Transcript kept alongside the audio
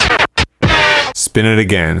spin it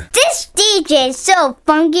again. This DJ's so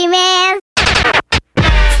funky, man.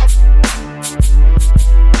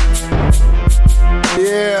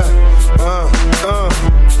 Yeah,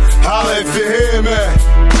 holla if you hear me.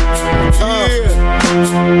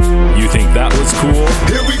 Yeah. You think that was cool?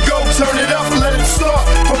 Here we go, turn it up, let it start.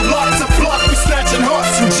 From block to block, we snatching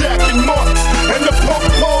hearts and jacking marks. And the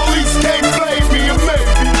punk police can't blame me, or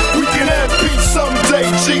maybe we can have peace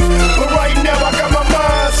someday, G. But right now I got my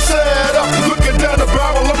mind set up, looking down the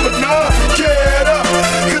barrel of a nine. Get up,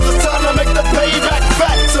 cause it's time to make the payback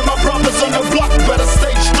facts. And my brothers on the block better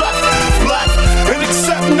stay strapped. Black and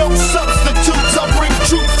accept no substitutes. I bring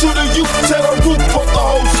truth to the youth, tear the roof off the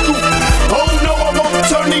whole scoop. Oh no, I won't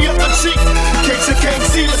turn the other cheek. Case you can't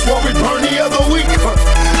see, that's why we burn the other week.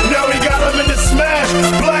 Now we got them in the smash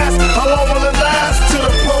blast. How long will it last? Till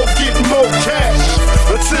the pole get more cash.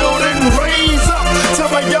 Until then, raise up. Tell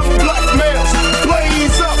my young black males,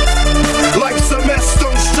 blaze up. Life's a mess,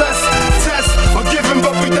 don't stress. Test or giving,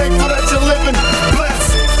 but we thankful that you're living.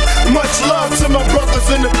 Blessed. Much love to my brothers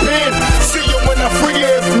in the pen. See you when I free you,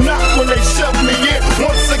 if not when they shove me in.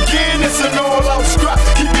 Once again, it's an all-out scrap.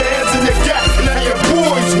 Keep your hands in your gap, now your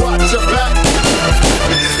boys watch your back.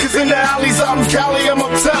 Cause in the alleys out in Cali, I'ma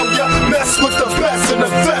tell ya, mess with the best and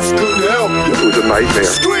the best couldn't help you. It was a nightmare.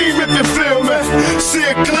 Scream if you feel me, see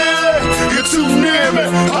it clearly, you're too near me,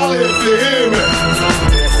 holla if you hear me.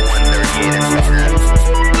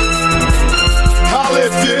 Holla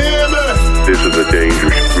if you hear me. This is a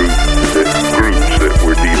dangerous groups that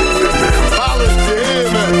we're dealing with now. Holla if you hear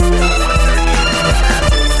me.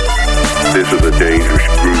 This is a dangerous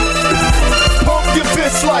group. Pump your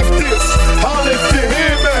fist like this, holla if you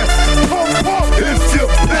hear me. Pump, pump if you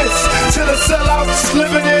piss. Till the sellouts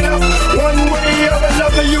living it up. One way or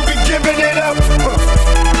another you be giving it up.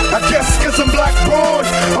 I guess cause I'm black born,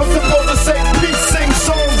 I'm supposed to say peace, sing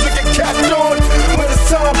songs and get capped on. But it's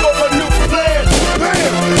time for a new plan.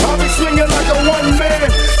 Bam! I'll be swinging like a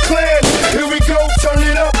one-man clan. Here we go, turn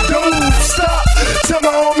it up, don't stop. Tell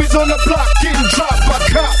my homies on the block getting dropped by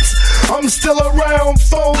cops. I'm still around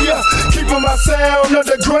for ya, keeping my sound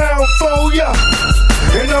underground for ya.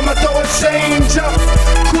 And I'ma throw a change up.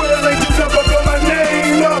 Quill ain't you never blow my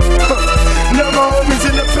name up. Now my homies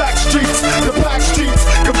in the back streets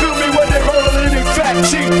can feel me when they rollin' in they fat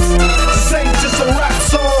cheeks. This ain't just a rap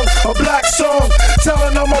song, a black song,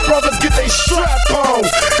 telling all my brothers get they strap on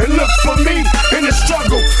and look for me in the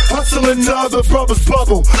struggle, hustling to other brothers'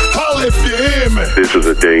 bubble. Holla if you hear me. This is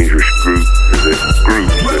a dangerous group that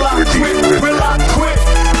we're dealing with. Will I quit?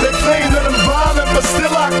 They claim that I'm violent, but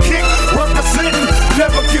still I kick. Representing,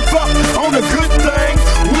 never give up on a good thing.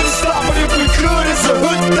 We'll stop it if we could, it's a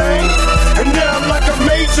hood thing. And now I'm like a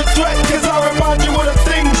major threat, cause I remind you of the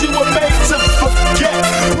things you were made to forget.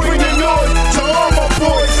 Bring the noise to all my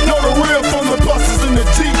boys, know the real from the buses and the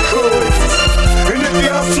decoys. And if you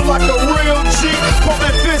hustle like a real G, pump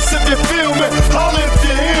that fist if you feel me, holla if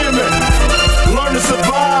you hear me. Learn to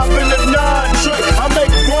survive in the non-trade. I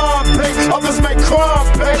make crime pay, others make crime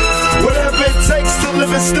pay. Whatever it takes to live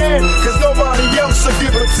and stand, cause nobody else will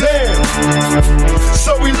give a damn.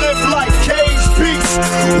 So we live like cage beasts,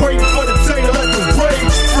 waiting for the day to let the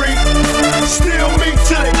rage free. Steal me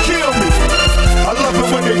till they kill me. I love it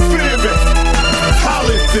when they fear me.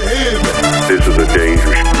 Holla if you hear me. This is a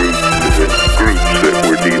dangerous groups that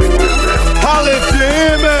we're dealing with now. Holla if you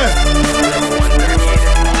hear me.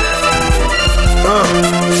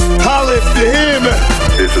 Holla if you hear me.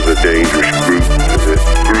 This is a dangerous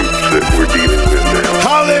groups that we're dealing with now.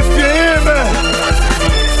 Holla if you hear me.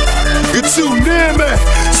 You're too near me.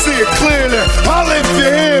 See it clearly. Holla if you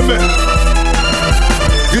hear me.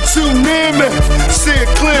 You're too near me. See it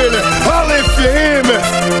clearly. Holla if you hear me.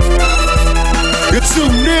 You're too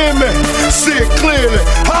near me. See it clearly.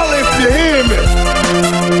 Holla if you hear me.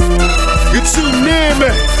 You're too near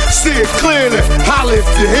me. See it clearly. Holla if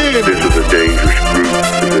you hear me. This is a dangerous groups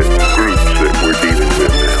that we're dealing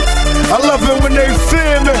with now. I love it when they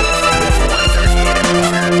fear me.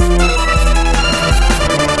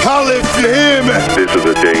 Holla if you hear me. This is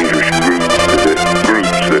a dangerous